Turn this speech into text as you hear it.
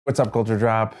What's up, Culture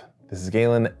Drop? This is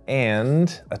Galen,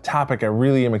 and a topic I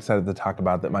really am excited to talk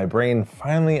about that my brain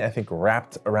finally, I think,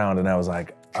 wrapped around, and I was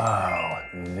like, oh,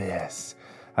 this.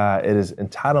 It is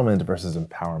entitlement versus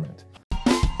empowerment.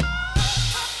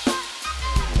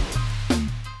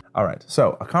 All right,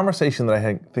 so a conversation that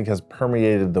I think has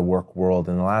permeated the work world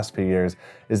in the last few years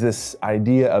is this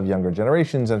idea of younger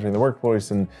generations entering the workforce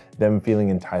and them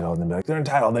feeling entitled and be like, they're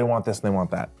entitled, they want this and they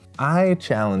want that. I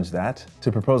challenge that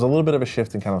to propose a little bit of a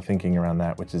shift in kind of thinking around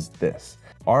that, which is this.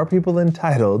 Are people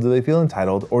entitled? Do they feel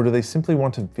entitled, or do they simply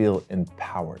want to feel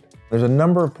empowered? There's a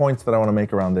number of points that I want to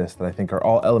make around this that I think are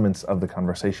all elements of the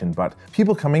conversation, but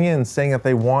people coming in saying that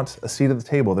they want a seat at the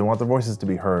table, they want their voices to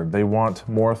be heard, they want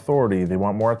more authority, they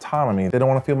want more autonomy, they don't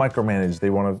want to feel micromanaged, they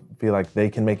want to feel like they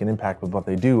can make an impact with what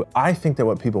they do. I think that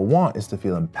what people want is to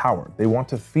feel empowered. They want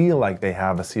to feel like they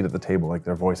have a seat at the table, like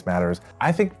their voice matters.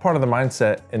 I think part of the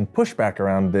mindset and pushback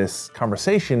around this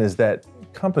conversation is that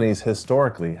companies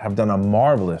historically have done a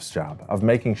marvelous job of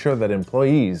making sure that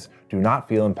employees do not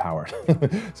feel empowered.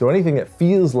 So anything that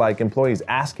feels like employees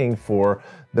asking for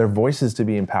their voices to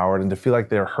be empowered and to feel like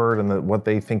they're heard and that what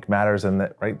they think matters and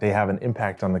that they have an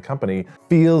impact on the company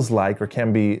feels like or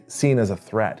can be seen as a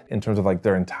threat in terms of like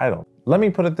they're entitled. Let me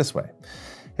put it this way.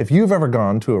 If you've ever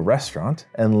gone to a restaurant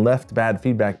and left bad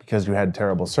feedback because you had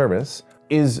terrible service,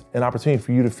 is an opportunity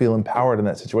for you to feel empowered in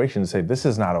that situation to say, this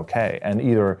is not okay. And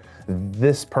either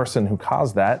this person who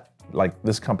caused that, like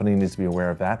this company needs to be aware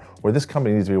of that, or this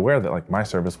company needs to be aware that like my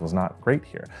service was not great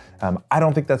here. I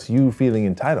don't think that's you feeling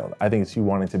entitled. I think it's you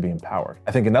wanting to be empowered.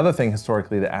 I think another thing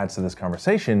historically that adds to this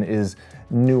conversation is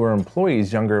newer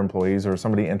employees, younger employees, or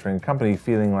somebody entering a company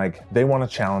feeling like they want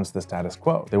to challenge the status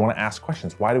quo. They want to ask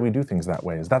questions. Why do we do things that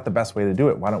way? Is that the best way to do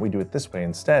it? Why don't we do it this way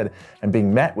instead? And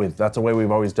being met with, that's the way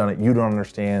we've always done it. You don't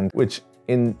understand, which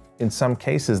in some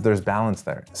cases, there's balance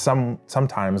there.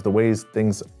 Sometimes the ways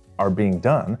things are being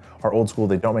done are old school,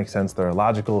 they don't make sense, they're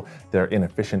illogical, they're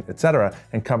inefficient, etc.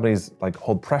 And companies like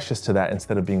hold precious to that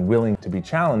instead of being willing to be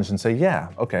challenged and say, yeah,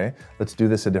 okay, let's do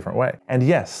this a different way. And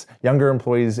yes, younger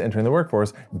employees entering the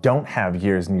workforce don't have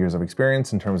years and years of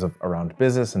experience in terms of around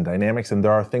business and dynamics, and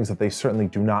there are things that they certainly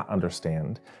do not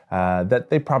understand,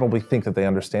 that they probably think that they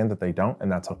understand that they don't,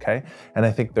 and that's okay. And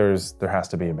I think there has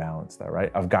to be a balance there,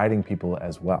 right, of guiding people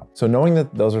as well. So knowing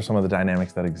that those are some of the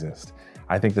dynamics that exist,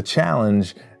 I think the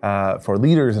challenge for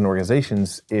leaders and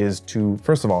organizations is to,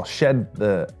 first of all, shed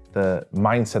the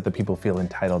mindset that people feel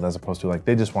entitled as opposed to like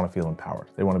they just want to feel empowered.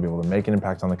 They want to be able to make an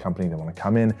impact on the company. They want to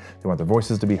come in. They want their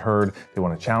voices to be heard. They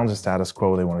want to challenge the status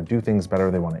quo. They want to do things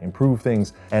better. They want to improve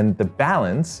things. And the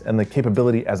balance and the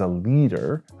capability as a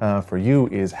leader for you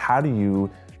is how do you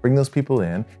bring those people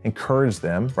in, encourage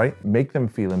them, right? Make them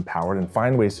feel empowered and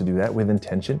find ways to do that with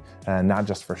intention, not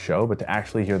just for show, but to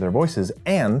actually hear their voices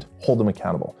and hold them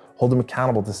accountable. Hold them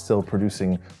accountable to still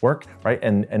producing work, right?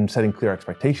 And setting clear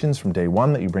expectations from day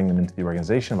one that you bring them into the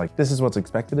organization. Like, this is what's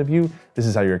expected of you. This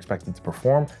is how you're expected to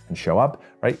perform and show up,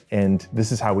 right? And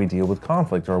this is how we deal with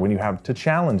conflict, or when you have to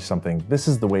challenge something, this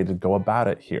is the way to go about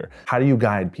it here. How do you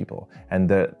guide people? And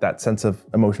that sense of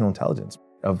emotional intelligence.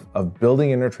 Of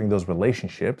building and nurturing those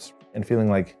relationships and feeling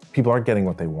like people are getting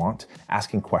what they want,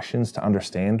 asking questions to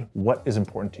understand what is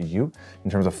important to you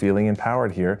in terms of feeling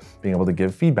empowered here, being able to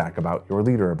give feedback about your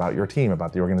leader, about your team,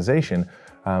 about the organization,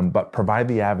 but provide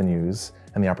the avenues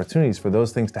and the opportunities for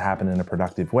those things to happen in a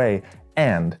productive way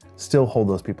and still hold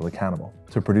those people accountable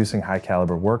to producing high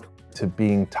caliber work, to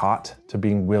being taught, to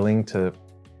being willing to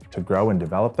grow and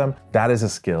develop them. That is a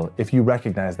skill. If you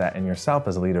recognize that in yourself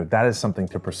as a leader, that is something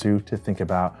to pursue, to think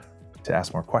about, to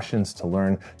ask more questions, to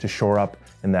learn, to shore up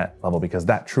in that level, because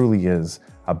that truly is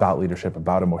about leadership,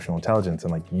 about emotional intelligence.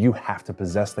 And like, you have to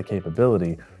possess the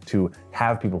capability to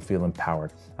have people feel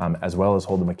empowered, as well as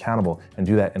hold them accountable, and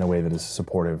do that in a way that is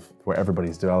supportive, where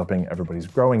everybody's developing, everybody's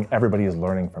growing, everybody is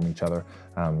learning from each other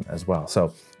as well.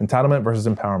 So entitlement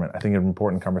versus empowerment, I think an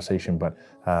important conversation, but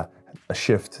a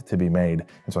shift to be made.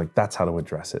 And so like, that's how to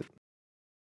address it.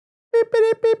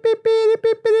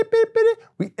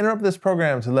 We interrupt this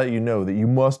program to let you know that you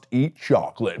must eat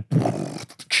chocolate.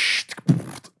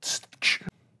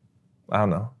 I don't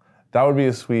know. That would be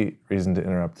a sweet reason to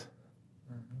interrupt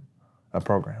a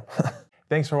program.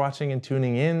 Thanks for watching and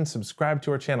tuning in. Subscribe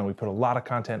to our channel. We put a lot of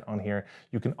content on here.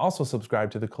 You can also subscribe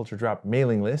to the Culture Drop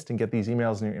mailing list and get these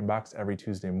emails in your inbox every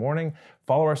Tuesday morning.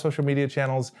 Follow our social media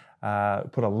channels.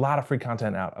 Put a lot of free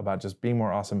content out about just being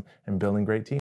more awesome and building great teams.